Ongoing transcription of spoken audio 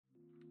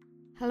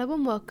Hello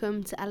and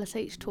welcome to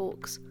LSH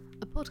Talks,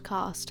 a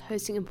podcast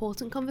hosting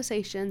important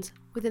conversations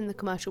within the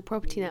commercial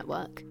property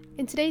network.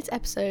 In today's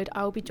episode,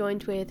 I will be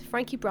joined with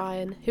Frankie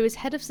Bryan, who is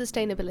Head of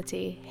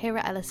Sustainability here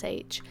at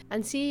LSH,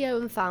 and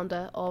CEO and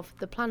founder of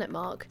The Planet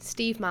Mark,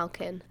 Steve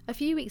Malkin. A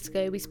few weeks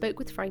ago, we spoke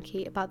with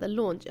Frankie about the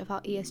launch of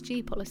our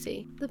ESG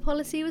policy. The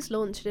policy was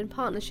launched in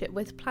partnership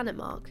with Planet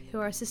Mark, who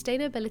are a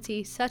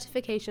sustainability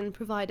certification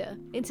provider.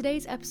 In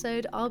today's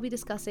episode, I'll be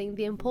discussing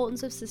the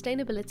importance of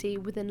sustainability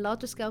within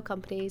larger scale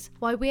companies,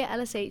 why we at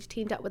LSH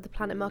teamed up with The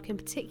Planet Mark in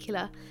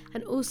particular,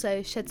 and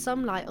also shed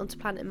some light onto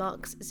Planet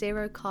Mark's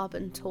Zero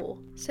Carbon Tour.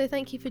 So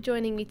thank you for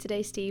joining me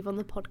today, Steve, on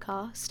the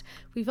podcast.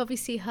 We've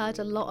obviously heard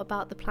a lot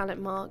about the Planet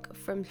Mark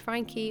from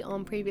Frankie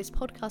on previous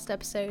podcast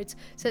episodes,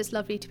 so it's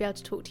lovely to be able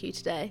to talk to you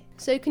today.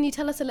 So can you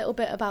tell us a little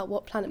bit about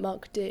what Planet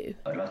Mark do?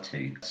 I'd love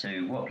to. So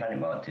what Planet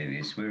Mark do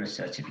is we're a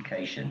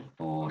certification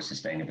for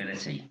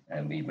sustainability,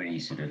 and we really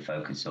sort of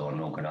focus on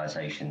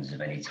organisations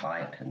of any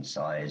type and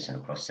size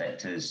and across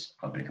sectors,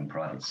 public and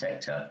private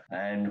sector.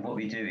 And what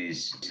we do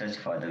is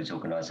certify those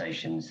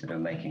organisations that are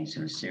making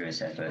sort of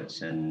serious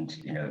efforts and,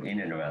 in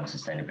and around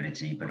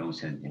sustainability, but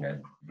also,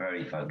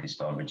 very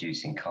focused on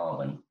reducing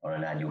carbon on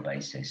an annual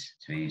basis.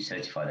 So we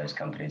certify those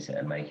companies that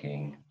are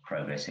making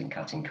progress in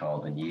cutting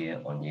carbon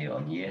year on year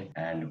on year.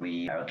 And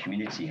our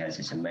community has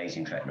this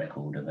amazing track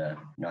record of a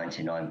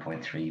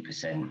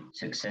 99.3%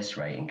 success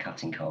rate in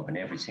cutting carbon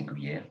every single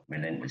year,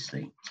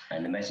 relentlessly.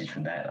 And the message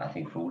from that, I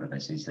think, for all of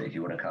us is that if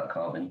you want to cut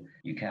carbon,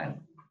 you can.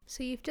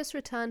 So you've just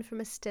returned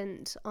from a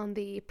stint on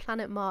the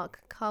Planet Mark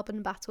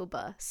Carbon Battle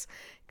bus.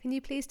 Can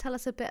you please tell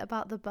us a bit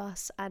about the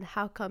bus and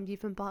how come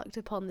you've embarked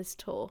upon this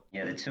tour?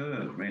 Yeah, the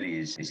tour really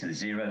is the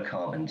Zero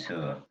Carbon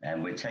Tour,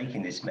 and we're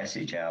taking this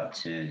message out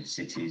to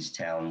cities,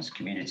 towns,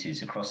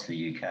 communities across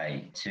the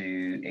UK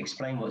to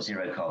explain what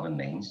zero carbon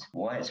means,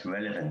 why it's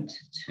relevant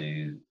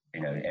to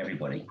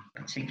everybody,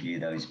 particularly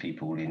those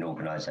people in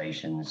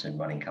organisations and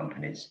running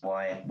companies,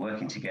 why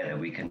working together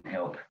we can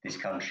help this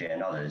country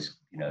and others,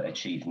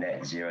 achieve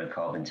net zero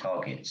carbon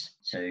targets.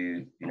 So,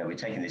 we're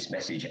taking this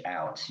message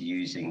out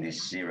using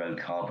this zero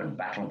carbon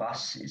battle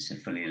bus. It's a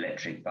fully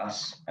electric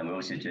bus, and we're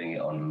also doing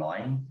it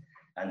online.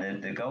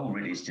 And the goal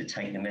really is to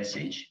take the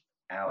message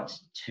out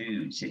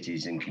to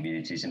cities and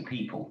communities and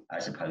people,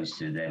 as opposed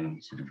to them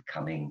sort of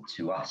coming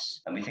to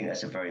us. And we think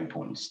that's a very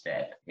important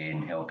step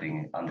in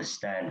helping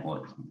understand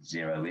what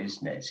zero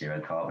is, net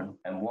zero carbon,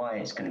 and why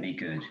it's going to be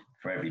good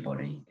for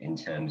everybody in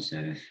terms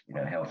of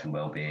health and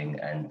well-being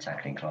and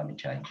tackling climate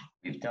change.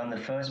 We've done the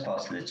first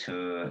part of the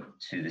tour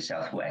to the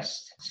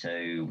southwest.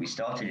 So we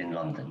started in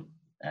London,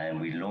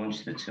 and we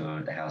launched the tour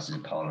at the Houses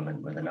of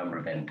Parliament with a number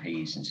of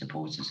MPs and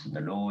supporters from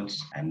the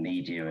Lords and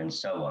media and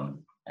so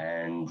on.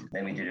 And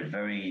then we did a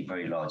very,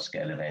 very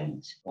large-scale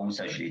event, all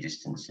socially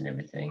distanced and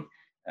everything,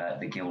 at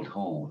the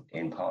Guildhall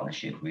in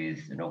partnership with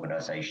a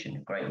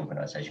great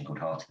organisation called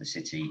Heart of the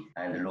City,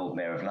 and the Lord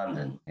Mayor of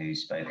London, who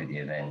spoke at the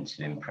event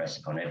to impress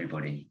upon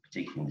everybody,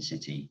 particularly in the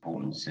city, the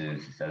importance of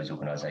those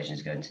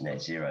organisations going to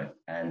net zero.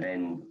 And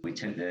then we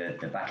took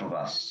the battle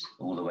bus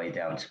all the way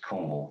down to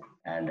Cornwall,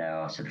 and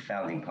our sort of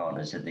founding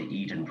partners at the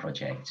Eden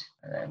Project,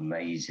 an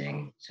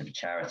amazing sort of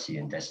charity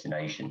and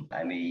destination.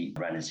 And we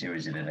ran a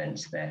series of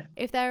events there.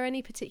 If there are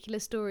any particular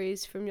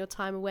stories from your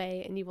time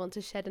away and you want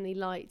to shed any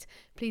light,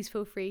 please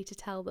feel free to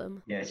tell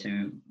them. Yeah, so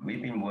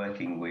we've been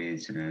working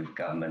with sort of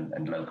government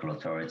and local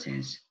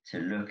authorities to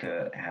look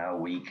at how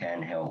we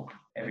can help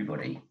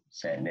everybody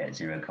set net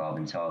zero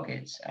carbon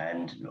targets.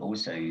 And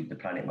also the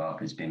Planet Mark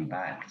has been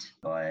backed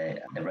by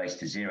the Race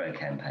to Zero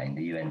campaign,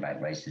 the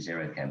UN-backed Race to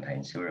Zero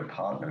campaign. So we're a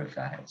partner of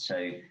that.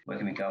 So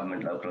working with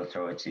government, local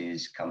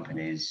authorities,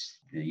 companies,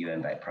 the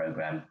UN-backed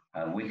program,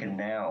 we can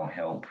now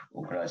help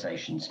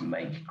organisations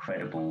make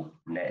credible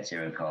net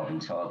zero carbon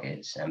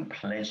targets and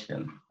pledge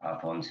them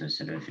up onto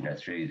sort of,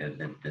 through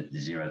the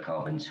Zero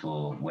Carbon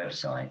Tour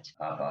website,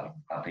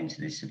 up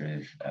into this sort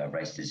of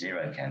Race to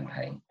Zero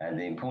campaign. And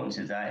the importance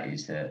of that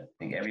is that I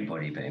think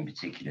everybody, but in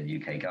particular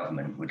the UK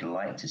government, would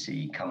like to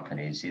see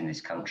companies in this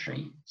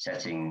country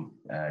setting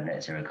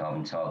net zero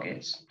carbon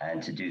targets,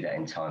 and to do that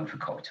in time for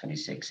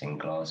COP26 in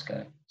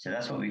Glasgow. So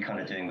that's what we're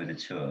kind of doing with the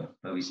tour.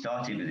 But we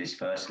started with this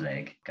first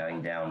leg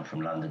going down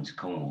from London to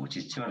Cornwall, which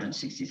is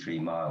 263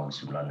 miles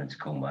from London to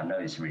Cornwall. I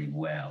know this really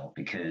well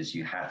because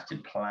you have to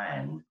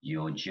plan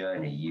your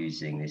journey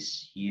using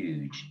this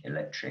huge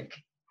electric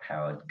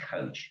powered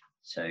coach.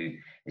 So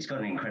it's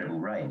got an incredible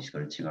range. It's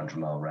got a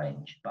 200-mile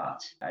range.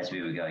 But as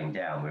we were going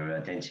down, we were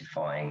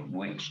identifying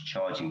which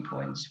charging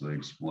points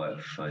would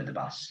work for the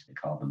bus, the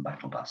Carbon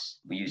Battle bus.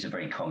 We use a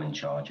very common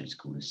charger. It's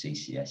called a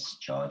CCS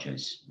charger.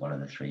 It's one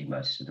of the three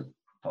most sort of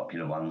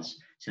popular ones,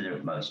 so they're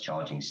at most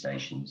charging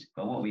stations.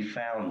 But what we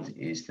found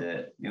is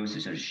that we're also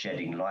sort of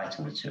shedding light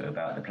on the tour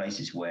about the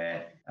places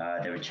where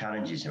there are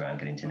challenges around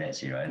getting to net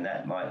zero. And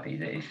that might be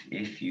that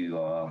if you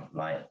are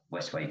like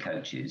Westway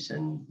Coaches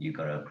and you've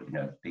got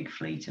a big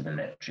fleet of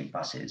electric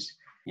buses,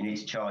 you need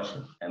to charge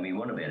them. And we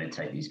want to be able to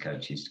take these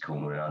coaches to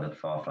Cornwall and other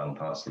far-flung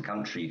parts of the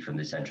country from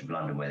the centre of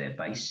London where they're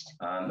based,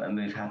 and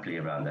move happily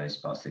around those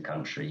parts of the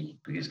country,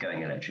 because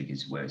going electric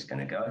is where it's going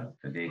to go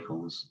for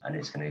vehicles, and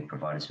it's going to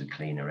provide us with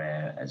cleaner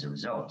air as a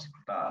result.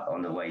 But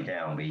on the way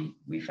down,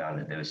 we found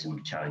that there were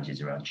some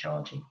challenges around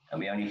charging, and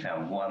we only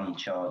found one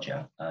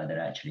charger that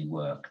actually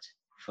worked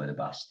for the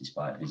bus,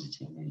 despite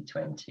visiting nearly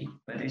 20.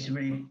 But it's a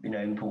really,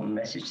 important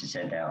message to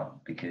send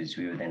out, because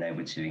we were then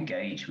able to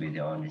engage with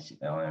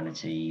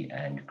Ionity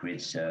and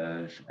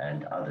GridServe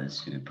and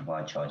others who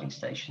provide charging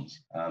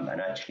stations.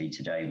 And actually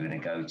today we're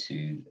going to go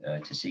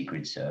to see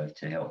GridServe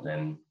to help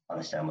them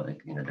understand what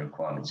the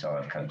requirements are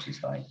of coaches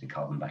like the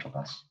Carbon Battle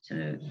Bus, so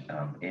that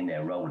in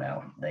their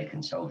rollout they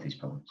can solve these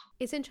problems.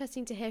 It's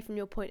interesting to hear from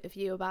your point of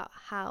view about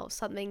how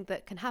something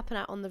that can happen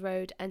out on the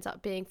road ends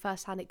up being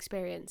first-hand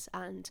experience,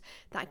 and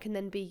that can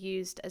then be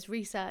used as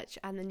research,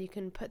 and then you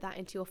can put that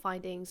into your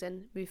findings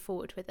and move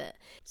forward with it.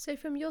 So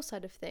from your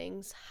side of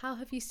things, how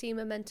have you seen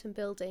momentum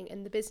building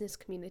in the business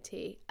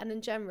community and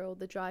in general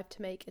the drive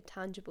to make a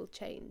tangible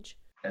change?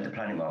 At the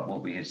Planet Mark,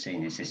 what we have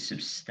seen is this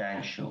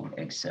substantial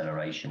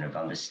acceleration of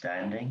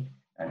understanding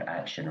and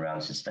action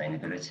around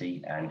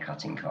sustainability and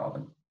cutting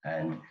carbon.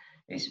 And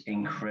it's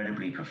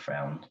incredibly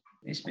profound.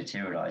 It's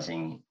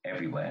materializing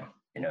everywhere,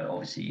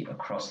 obviously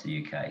across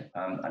the UK.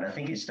 And I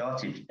think it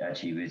started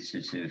actually with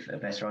sort of a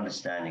better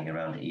understanding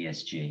around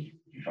ESG,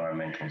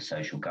 environmental and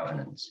social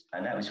governance.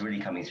 And that was really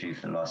coming through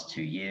for the last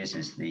 2 years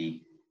as the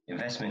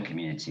investment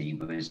community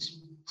was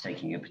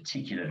taking a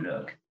particular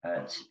look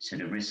at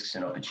sort of risks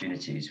and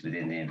opportunities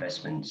within the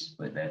investments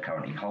that they're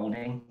currently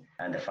holding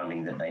and the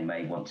funding that they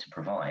may want to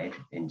provide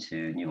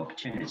into new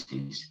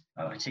opportunities,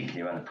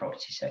 particularly around the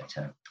property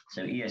sector.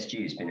 So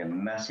ESG has been a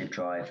massive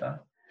driver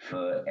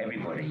for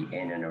everybody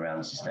in and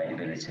around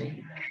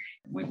sustainability.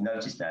 We've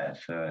noticed that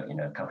for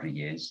a couple of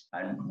years,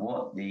 and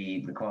what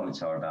the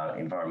requirements are about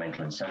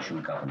environmental and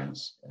social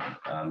governance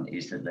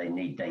is that they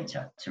need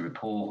data to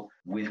report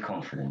with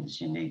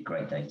confidence. You need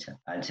great data,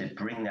 and to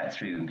bring that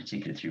through, in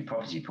particular through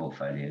property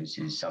portfolios,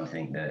 is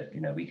something that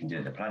we can do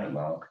at the Planet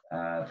Mark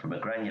from a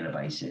granular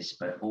basis,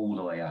 but all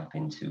the way up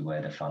into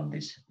where the fund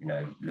is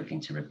looking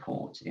to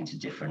report into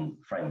different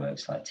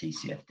frameworks like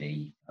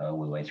TCFD,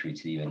 all the way through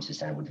to the UN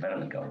Sustainable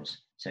Development Goals.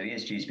 So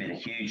ESG has been a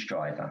huge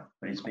driver,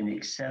 but it's been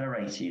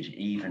accelerated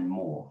even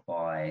more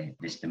by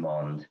this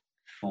demand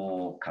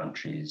for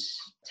countries,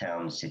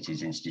 towns,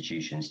 cities,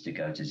 institutions to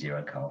go to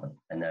zero carbon.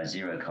 And now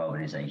zero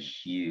carbon is a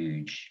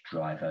huge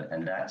driver.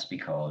 And that's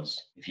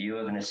because if you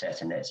are going to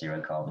set a net zero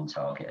carbon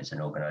target as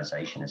an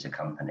organization, as a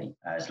company,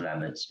 as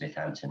Lambert Smith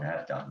Hampton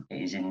have done,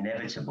 it is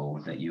inevitable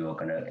that you are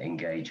going to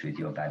engage with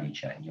your value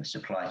chain, your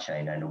supply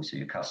chain, and also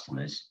your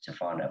customers to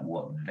find out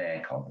what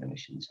their carbon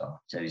emissions are.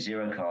 So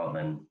zero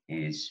carbon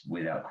is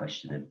without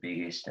question the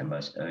biggest and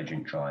most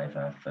urgent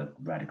driver for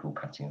radical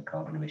cutting of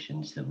carbon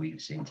emissions that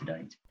we've seen to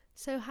date.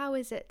 So how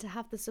is it to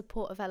have the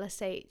support of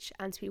LSH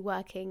and to be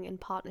working in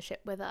partnership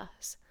with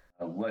us?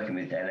 Working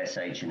with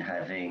LSH and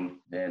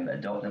having them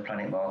adopt the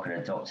Planet Mark and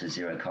adopt a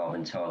zero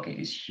carbon target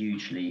is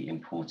hugely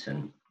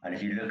important. And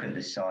if you look at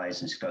the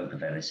size and scope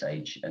of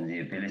LSH and the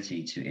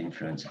ability to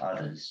influence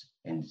others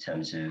in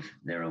terms of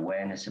their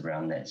awareness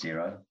around net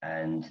zero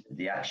and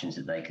the actions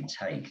that they can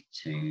take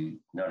to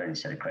not only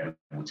set a credible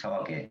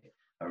target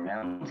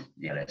around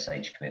the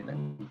LSH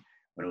commitment,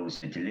 but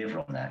also deliver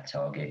on that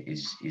target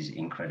is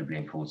incredibly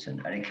important.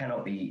 And it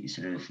cannot be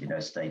sort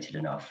of stated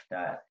enough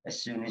that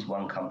as soon as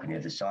one company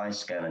of the size,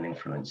 scale and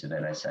influence of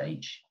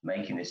LSH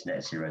making this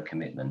net zero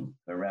commitment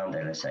around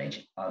LSH,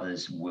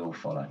 others will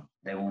follow.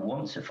 They will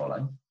want to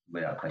follow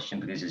without question,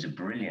 because there's a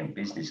brilliant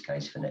business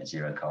case for net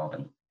zero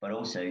carbon. But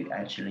also,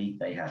 actually,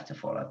 they have to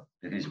follow,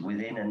 because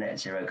within a net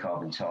zero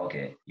carbon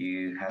target,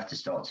 you have to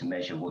start to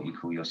measure what you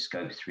call your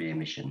scope 3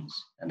 emissions.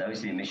 And those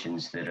are the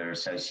emissions that are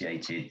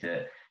associated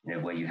that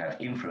where you have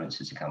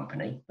influence as a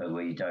company, but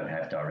where you don't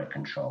have direct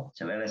control.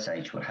 So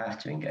LSH will have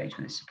to engage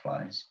with its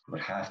suppliers, will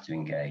have to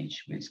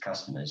engage with its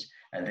customers,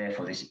 and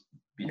therefore this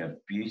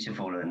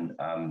beautiful and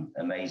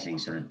amazing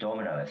sort of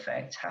domino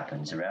effect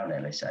happens around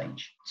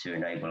LSH to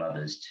enable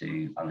others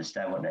to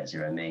understand what net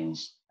zero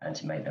means and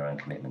to make their own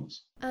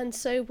commitments. And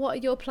so what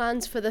are your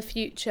plans for the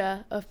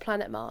future of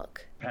Planet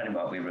Mark? Planet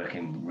Mark, we're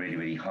working really,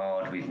 really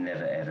hard. We've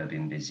never, ever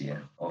been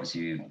busier.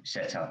 Obviously, we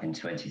set up in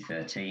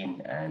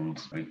 2013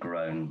 and we've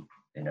grown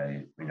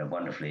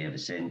wonderfully ever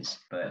since.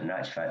 But in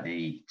actual fact,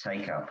 the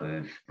take-up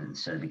of the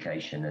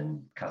certification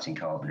and cutting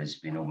carbon has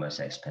been almost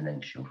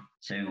exponential.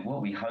 So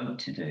what we hope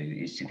to do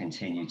is to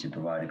continue to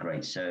provide a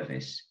great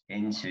service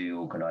into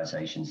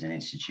organisations and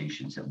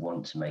institutions that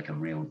want to make a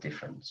real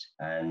difference.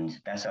 And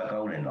that's our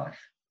goal in life.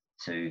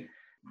 So,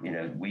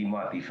 we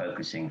might be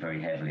focusing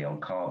very heavily on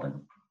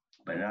carbon,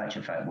 but in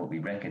actual fact, what we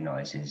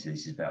recognise is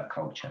this is about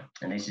culture.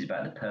 And this is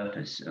about the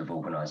purpose of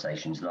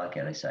organisations like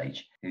LSH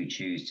who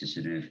choose to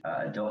sort of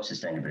adopt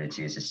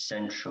sustainability as a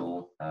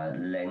central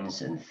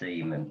lens and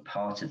theme and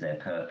part of their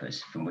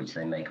purpose from which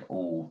they make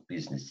all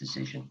business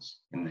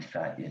decisions. In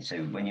fact, so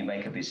when you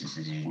make a business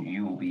decision,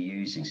 you will be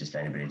using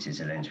sustainability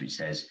as a lens which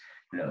says,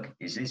 look,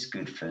 is this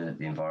good for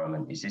the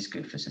environment? Is this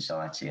good for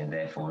society? And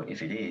therefore,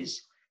 if it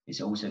is,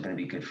 it's also going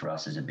to be good for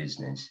us as a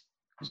business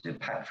because we're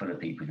packed full of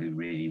people who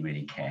really,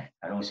 really care.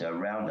 And also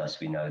around us,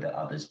 we know that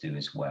others do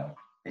as well.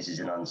 This is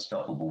an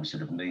unstoppable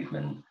sort of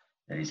movement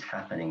that is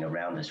happening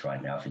around us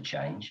right now for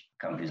change.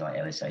 Companies like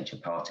LSH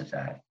are part of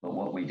that. But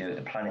what we do at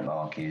the Planet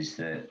Mark is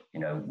that,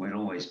 we'll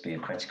always be a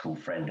critical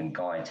friend and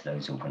guide to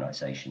those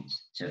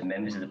organisations. So if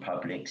members of the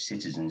public,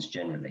 citizens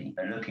generally,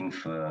 are looking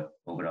for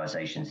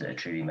organisations that are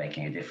truly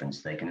making a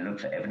difference, they can look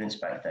for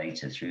evidence-backed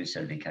data through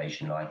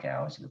certification like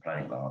ours at the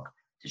Planet Mark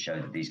to show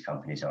that these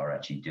companies are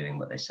actually doing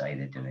what they say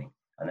they're doing.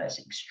 And that's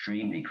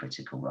extremely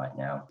critical right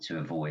now to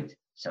avoid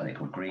something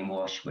called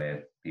greenwash,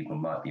 where people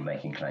might be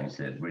making claims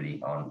that really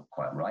aren't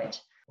quite right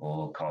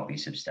or can't be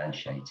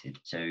substantiated.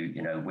 So,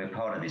 we're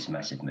part of this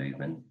massive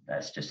movement.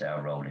 That's just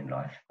our role in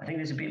life. I think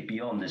there's a bit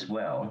beyond as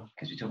well,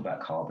 because we talk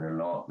about carbon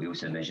a lot. We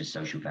also measure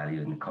social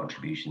value and the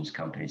contributions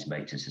companies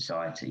make to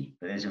society.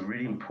 But there's a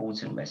really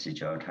important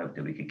message I would hope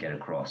that we could get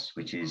across,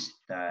 which is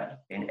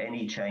that in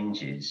any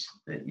changes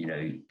that,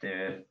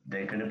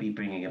 they're going to be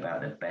bringing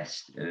about the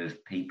best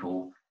of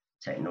people,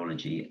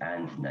 technology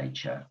and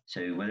nature.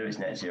 So whether it's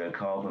net zero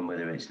carbon,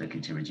 whether it's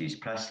looking to reduce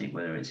plastic,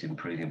 whether it's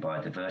improving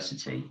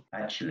biodiversity,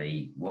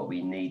 actually what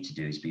we need to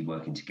do is be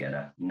working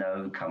together.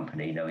 No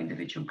company, no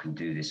individual can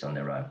do this on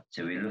their own.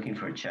 So we're looking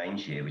for a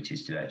change here, which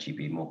is to actually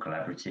be more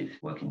collaborative,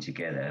 working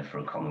together for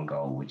a common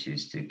goal, which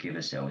is to give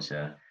ourselves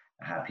a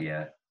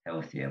happier,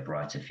 healthier,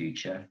 brighter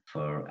future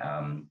for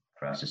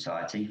our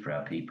society, for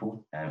our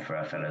people, and for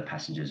our fellow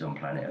passengers on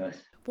planet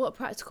Earth. What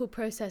practical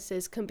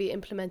processes can be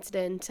implemented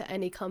into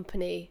any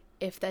company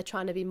if they're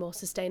trying to be more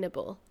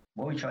sustainable?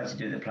 What we try to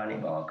do at the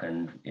Planet Mark,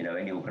 and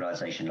any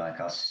organisation like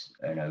us,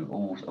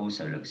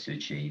 also looks to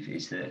achieve,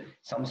 is that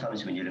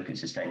sometimes when you look at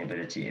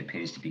sustainability, it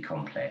appears to be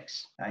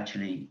complex.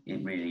 Actually,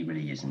 it really,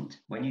 really isn't.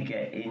 When you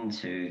get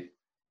into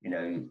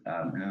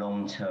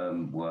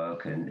long-term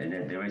work, and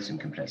there is some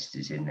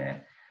complexities in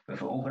there. But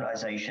for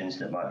organisations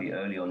that might be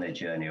early on their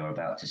journey or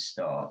about to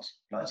start,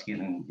 I'd like to give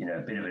them,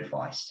 a bit of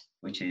advice,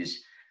 which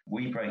is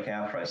we break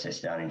our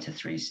process down into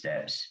 3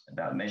 steps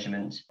about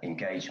measurement,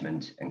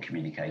 engagement, and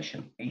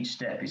communication. Each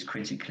step is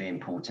critically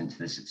important to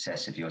the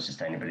success of your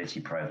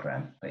sustainability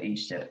program, but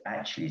each step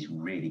actually is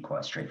really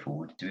quite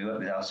straightforward. Do we work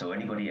with us or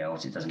anybody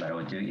else? It doesn't matter,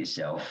 or do it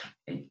yourself.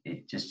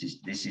 It just is.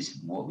 This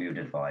is what we would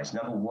advise.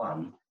 Number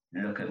 1,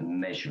 look at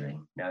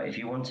measuring. Now, if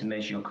you want to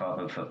measure your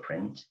carbon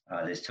footprint,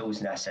 there's tools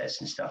and assets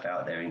and stuff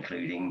out there,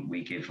 including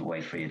we give away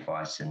free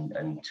advice and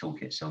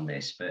toolkits on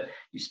this. But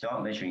you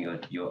start measuring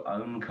your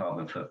own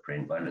carbon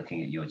footprint by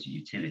looking at your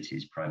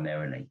utilities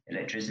primarily.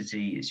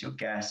 Electricity, it's your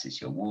gas,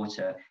 it's your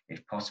water.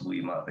 If possible,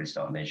 you might be able to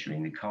start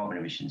measuring the carbon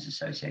emissions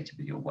associated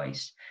with your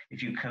waste.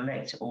 If you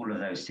collect all of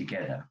those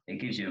together, it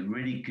gives you a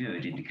really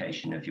good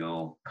indication of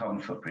your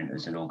carbon footprint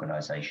as an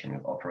organization,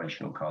 your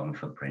operational carbon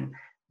footprint.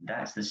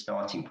 That's the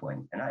starting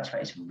point. And actually,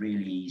 it's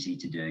really easy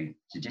to do.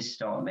 So just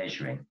start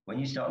measuring. When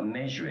you start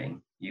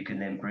measuring, you can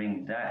then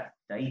bring that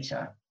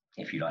data,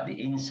 if you like, the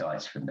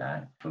insights from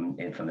that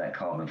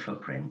carbon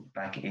footprint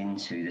back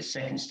into the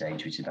second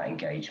stage, which is about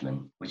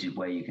engagement, which is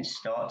where you can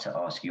start to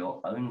ask your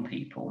own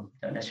people,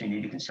 don't necessarily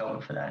need a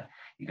consultant for that.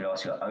 You can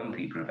ask your own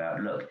people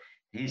about, look,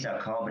 here's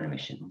our carbon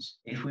emissions.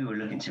 If we were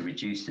looking to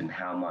reduce them,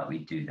 how might we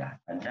do that?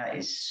 And that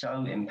is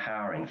so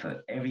empowering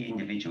for every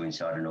individual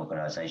inside an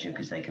organization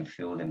because they can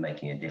feel they're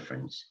making a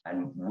difference.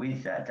 And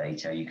with that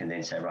data, you can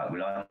then say, right,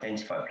 we'll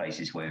identify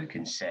places where we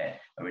can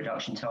set a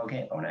reduction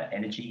target on our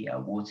energy,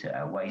 our water,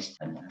 our waste,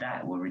 and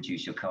that will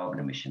reduce your carbon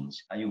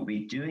emissions. And you'll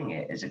be doing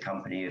it as a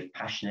company of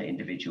passionate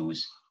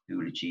individuals who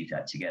will achieve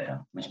that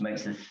together, which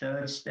makes the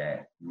third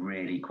step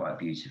really quite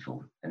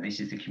beautiful. And this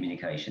is the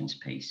communications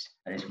piece.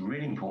 And it's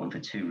really important for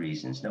 2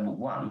 reasons. Number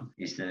 1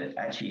 is that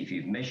actually, if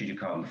you've measured your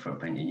carbon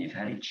footprint and you've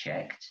had it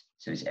checked,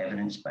 so it's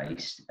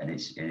evidence-based and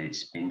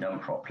it's been done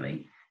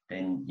properly,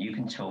 then you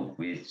can talk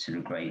with sort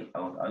of great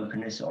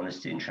openness,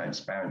 honesty, and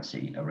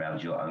transparency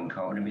around your own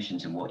carbon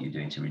emissions and what you're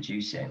doing to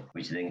reduce it,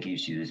 which then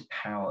gives you this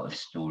power of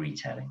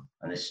storytelling.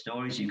 And the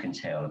stories you can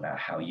tell about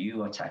how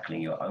you are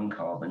tackling your own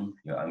carbon,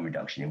 your own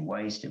reduction in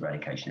waste,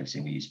 eradication of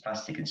single-use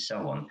plastic, and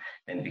so on,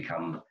 then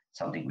become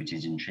something which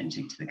is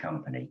intrinsic to the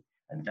company.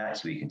 And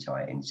that's where you can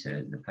tie it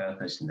into the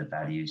purpose and the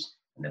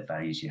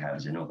values you have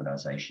as an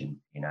organization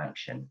in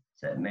action.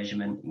 So that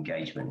measurement,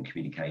 engagement, and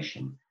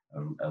communication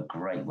a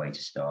great way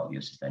to start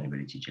your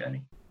sustainability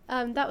journey.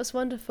 That was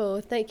wonderful.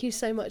 Thank you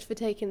so much for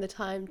taking the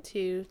time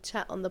to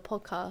chat on the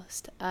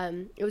podcast.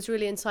 It was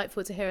really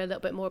insightful to hear a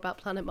little bit more about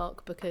Planet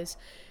Mark because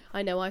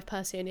I know I've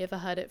personally only ever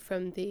heard it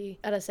from the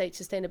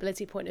LSH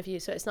sustainability point of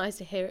view, so it's nice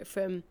to hear it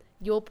from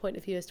your point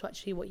of view as to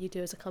actually what you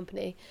do as a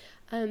company.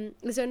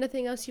 Is there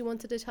anything else you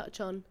wanted to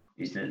touch on?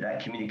 Is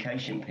that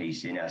communication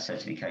piece in our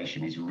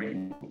certification is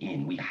written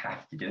in. We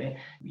have to do it.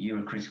 You're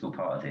a critical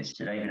part of this.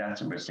 So David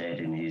Attenborough said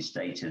in his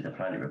State of the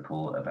Planet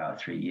report about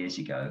 3 years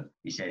ago,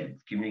 he said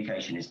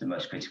communication is the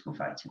most critical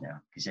factor now.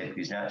 He said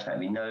because now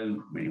we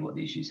know really what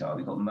the issues are.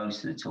 We've got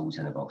most of the tools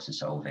in the box to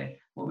solve it.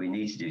 What we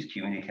need to do is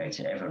communicate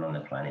to everyone on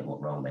the planet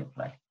what role they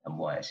play and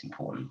why it's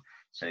important.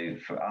 So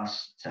for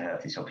us to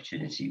have this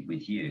opportunity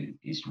with you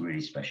is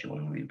really special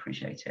and we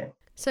appreciate it.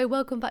 So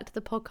welcome back to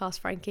the podcast,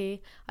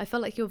 Frankie. I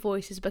feel like your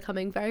voice is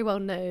becoming very well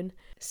known.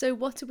 So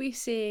what are we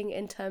seeing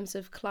in terms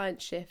of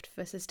client shift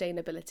for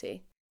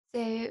sustainability?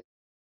 So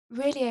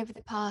really over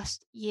the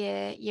past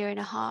year and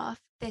a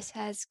half, this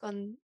has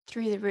gone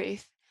through the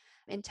roof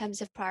in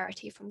terms of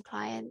priority from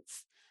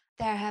clients.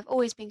 There have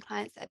always been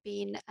clients that have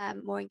been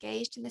more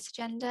engaged in this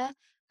agenda,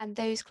 and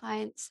those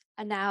clients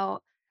are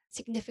now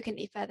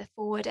significantly further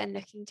forward and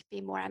looking to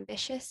be more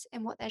ambitious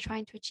in what they're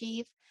trying to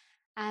achieve.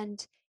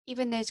 And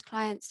even those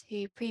clients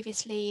who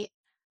previously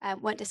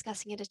weren't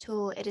discussing it at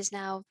all, it is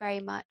now very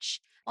much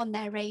on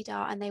their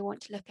radar and they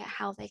want to look at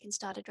how they can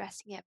start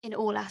addressing it in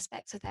all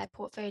aspects of their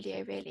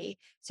portfolio, really.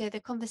 So the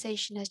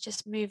conversation has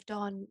just moved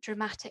on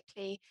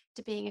dramatically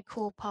to being a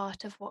core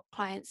part of what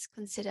clients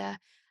consider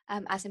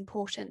as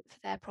important for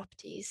their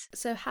properties.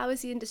 So how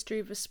is the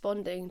industry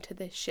responding to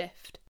this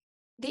shift?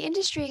 The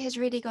industry has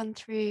really gone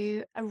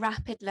through a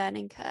rapid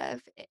learning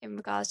curve in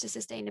regards to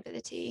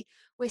sustainability.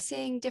 We're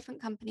seeing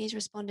different companies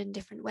respond in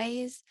different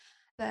ways,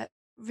 but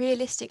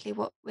realistically,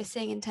 what we're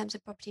seeing in terms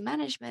of property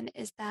management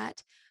is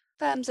that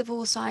firms of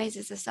all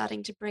sizes are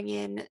starting to bring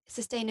in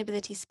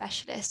sustainability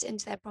specialists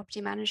into their property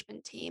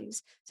management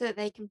teams so that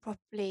they can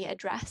properly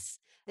address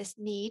this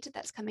need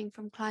that's coming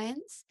from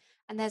clients.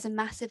 And there's a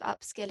massive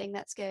upskilling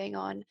that's going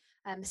on,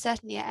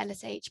 certainly at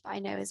LSH, but I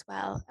know as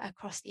well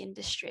across the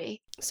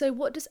industry. So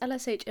what does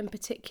LSH in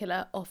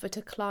particular offer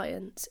to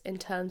clients in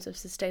terms of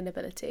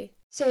sustainability?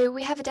 So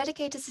we have a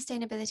dedicated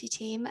sustainability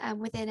team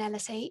within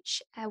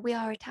LSH. We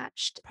are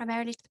attached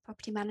primarily to the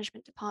property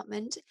management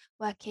department,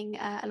 working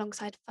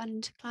alongside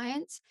fund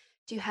clients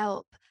to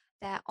help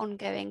their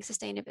ongoing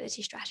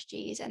sustainability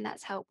strategies, and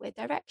that's help with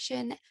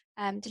direction,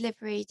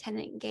 delivery,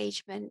 tenant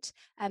engagement,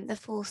 the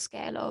full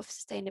scale of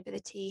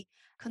sustainability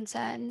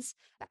concerns.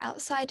 But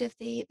outside of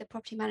the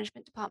property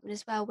management department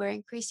as well, we're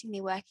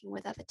increasingly working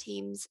with other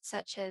teams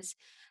such as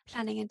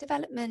planning and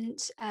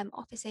development,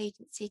 office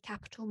agency,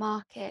 capital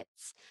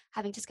markets,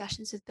 having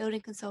discussions with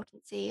building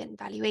consultancy and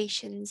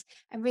valuations,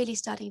 and really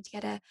starting to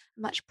get a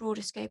much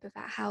broader scope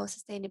about how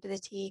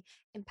sustainability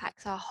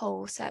impacts our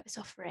whole service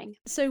offering.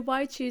 So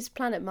why choose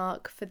Planet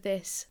Mark for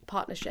this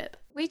partnership?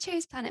 We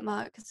chose Planet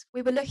Mark because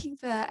we were looking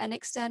for an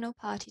external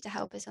party to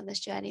help us on this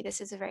journey.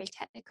 This is a very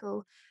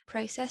technical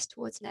process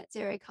towards net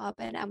zero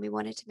carbon, and we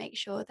wanted to make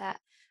sure that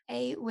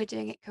A, we're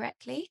doing it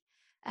correctly,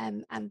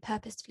 and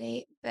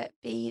purposefully, but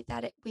B,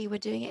 that we were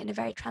doing it in a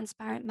very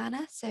transparent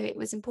manner. So it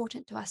was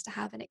important to us to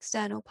have an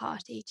external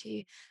party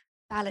to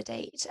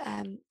validate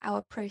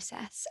our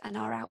process and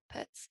our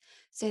outputs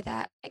so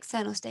that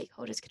external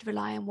stakeholders could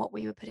rely on what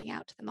we were putting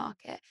out to the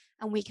market,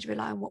 and we could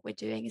rely on what we're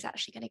doing is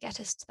actually going to get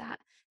us to that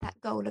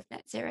goal of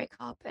net zero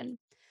carbon.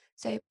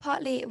 So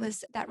partly it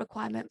was that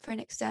requirement for an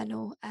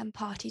external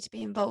party to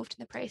be involved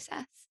in the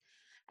process.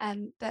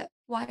 But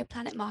why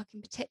Planet Mark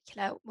in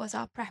particular was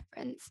our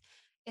preference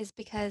is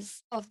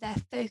because of their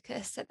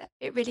focus. So that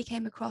it really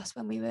came across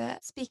when we were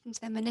speaking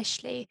to them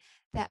initially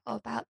that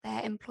about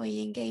their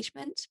employee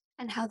engagement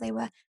and how they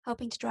were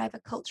helping to drive a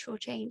cultural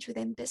change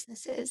within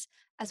businesses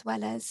as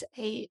well as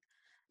a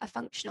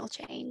functional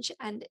change.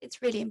 And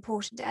it's really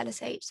important to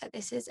LSH that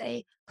this is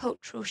a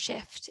cultural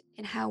shift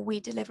in how we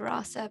deliver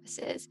our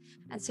services.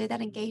 And so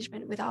that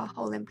engagement with our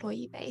whole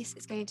employee base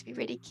is going to be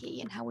really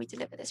key in how we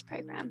deliver this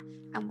program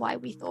and why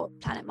we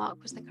thought Planet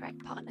Mark was the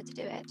correct partner to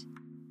do it.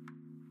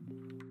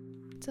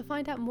 To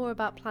find out more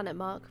about Planet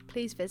Mark,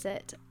 please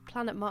visit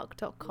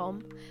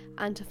planetmark.com,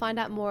 and to find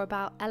out more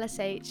about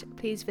LSH,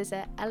 please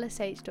visit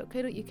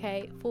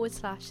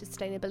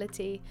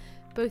lsh.co.uk/sustainability.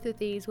 Both of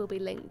these will be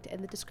linked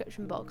in the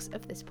description box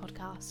of this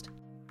podcast.